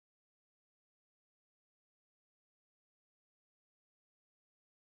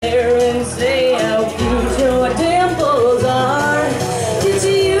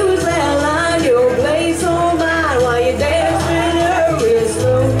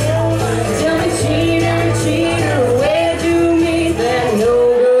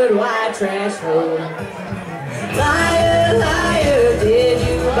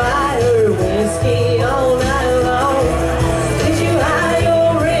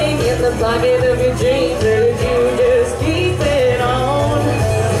pocket of your jeans, or did you just keep it on?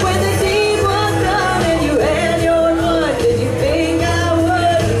 When the deed was done and you had your blood, did you think I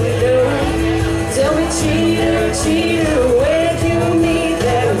wouldn't know? Tell me, cheater, cheater, where'd you meet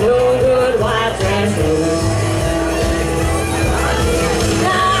that no good white trash road?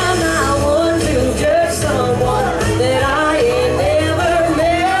 I'm not one to judge someone that I ain't never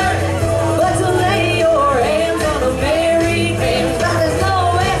met, but to lay your hands on a married man about as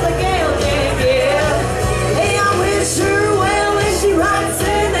low as a gal can get. Hey, I wish her well when she writes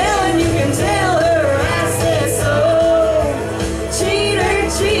an L, and you can tell her I said so. Cheater,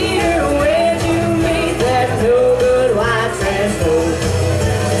 cheater, where'd you meet that no good white trash road?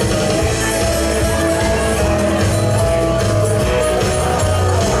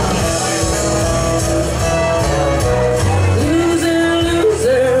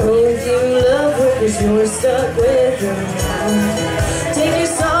 You're stuck with her now. Take your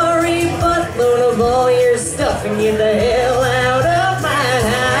sorry buttload of all your stuff and get the hell out of my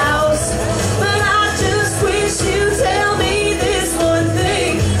house. But I just wish you'd tell me this one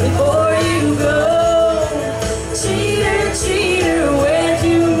thing before you go. Cheater, cheater, where'd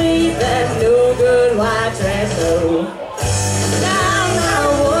you meet that no good white trash though? I'm not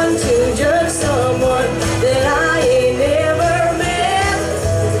one to judge someone that I ain't never met,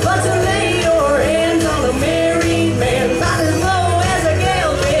 but to lay your hands on a married man about as low as a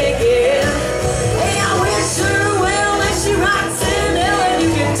gal can get. Hey, I wish her well when she writes an L, and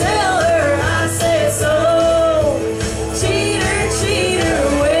you can tell her I said so. Cheater, cheater,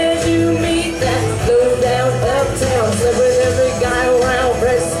 where'd you meet that low down uptown? Slept with every guy around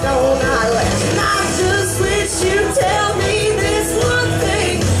Preston Island. And I just wish you'd tell me this one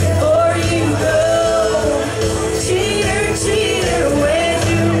thing before you go. Cheater, cheater, where'd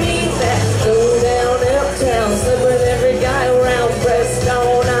you meet that low down uptown? Slept with every guy around Preston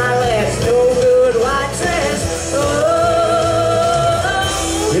Island. No good white trash. Oh.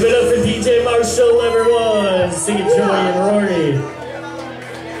 Give it up for DJ Marshall, everyone. Singing Joy and Rory.